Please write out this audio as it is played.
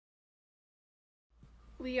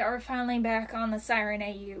We are finally back on the Siren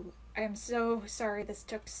AU. I am so sorry this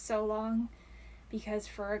took so long, because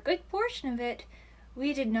for a good portion of it,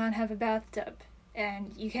 we did not have a bathtub.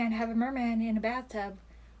 And you can't have a merman in a bathtub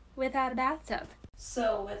without a bathtub.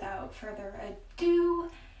 So without further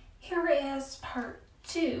ado, here is part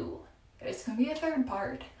 2. It's going to be a third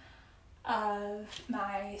part of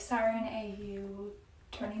my Siren AU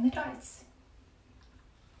turning the tides.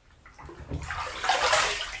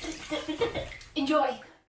 Enjoy!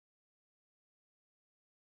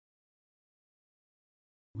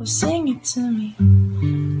 Well, sing it to me.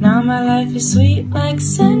 Now my life is sweet like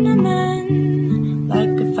cinnamon, like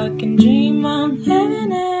a fucking dream I'm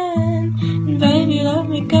living in. And baby, love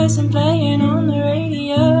me 'cause I'm playing on the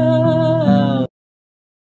radio.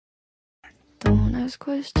 Don't ask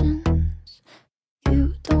questions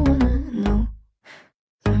you don't wanna know.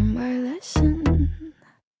 Learn my lesson.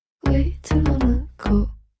 Way too long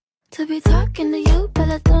ago to be talking to you, but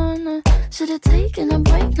I don't know. Should've taken a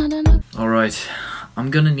break, not enough. Alright, I'm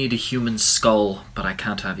gonna need a human skull, but I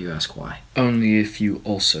can't have you ask why. Only if you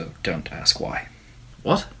also don't ask why.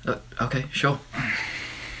 What? Okay, sure.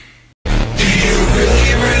 Do you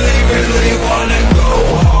really wanna go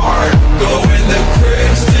hard? Go in the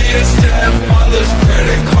cribs to your stepmother's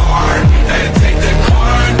credit card and take the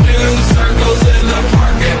car and do circles in the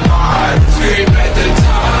parking lot. Scream at the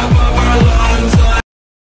top of our lungs like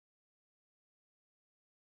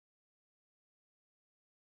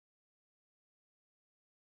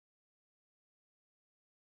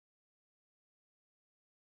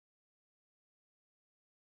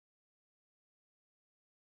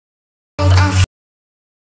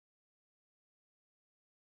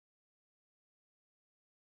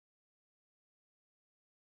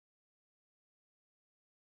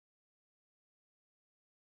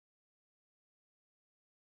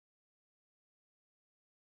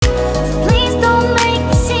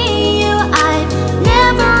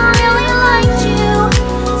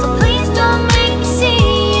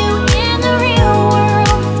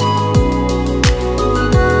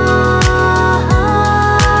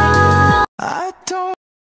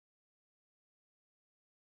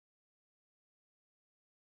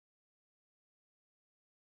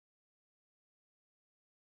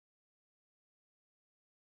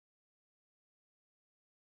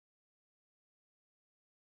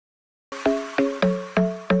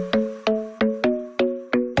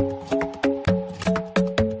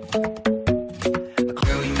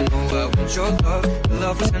your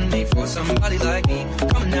love was handmade for somebody like me.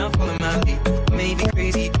 Come on now, follow my lead. Maybe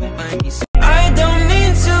crazy, don't mind me. I don't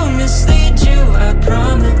mean to mislead you, I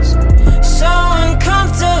promise. So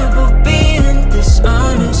uncomfortable being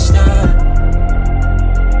dishonest.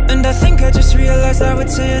 And I think I just realized I would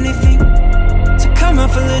say anything to come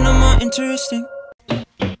off a little more interesting.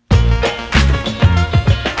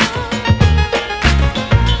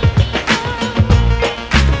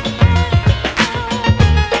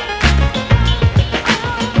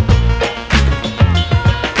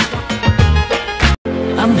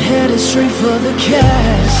 I'm headed straight for the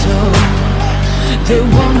castle. They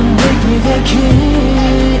wanna make me their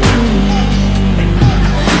king.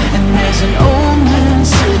 And there's an old man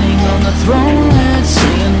sitting on the throne that's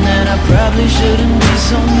saying that I probably shouldn't be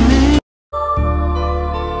so mean.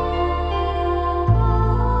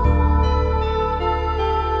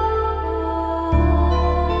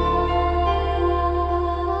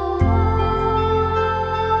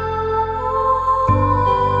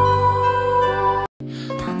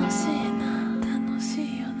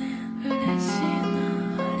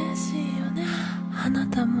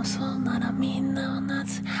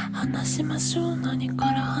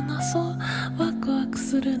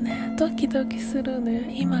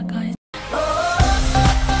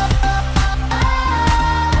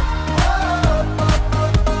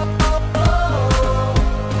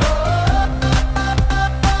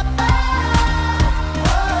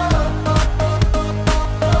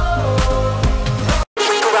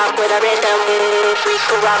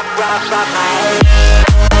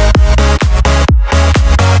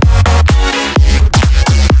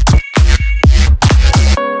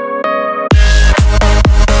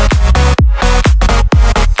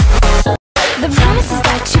 The promises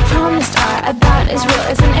that you promised are about as real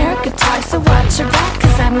as an air guitar. So watch your back,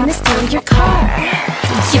 'cause I'm gonna steal your car.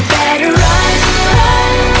 You better run,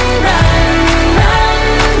 run, run, run,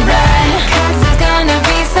 run, 'cause there's gonna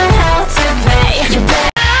be some hell to pay. You better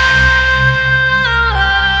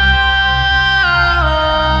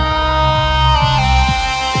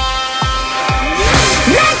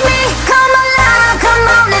make me come alive, come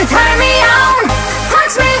on and turn me on.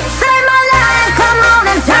 Touch me, save my life, come on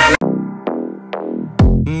and turn me.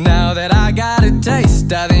 now that I got a taste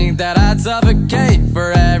I think that I'd suffocate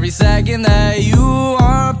for every second that you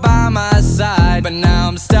aren't by my side. But now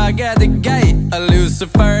I'm stuck at the gate, a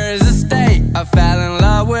Lucifer's estate. I fell in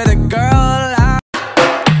love with a girl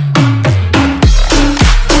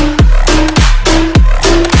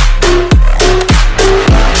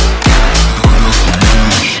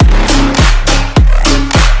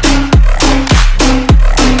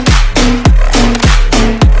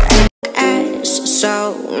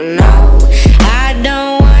So no, I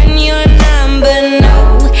don't want your number, no.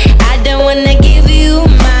 I don't wanna give you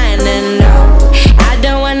mine, and no, I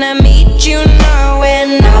don't wanna meet you nowhere,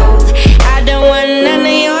 no. I don't want none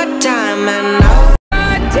of your time, and no.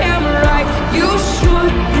 Damn right, you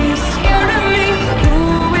should be scared of me. Who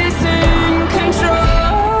is in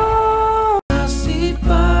control? I see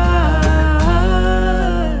fire,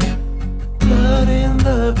 blood in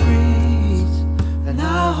the breeze, and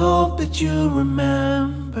I hope that you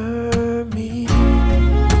remember me.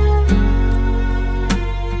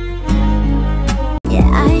 Yeah,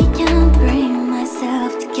 I can't bring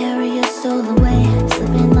myself to carry your soul away.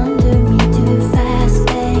 Slipping under me too fast,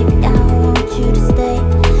 baby, I want you to stay.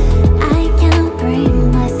 I can't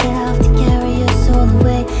bring myself to carry your soul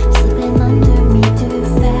away. Slipping under me too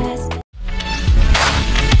fast.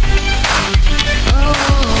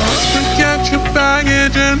 Forget your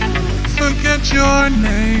baggage and forget your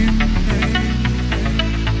name.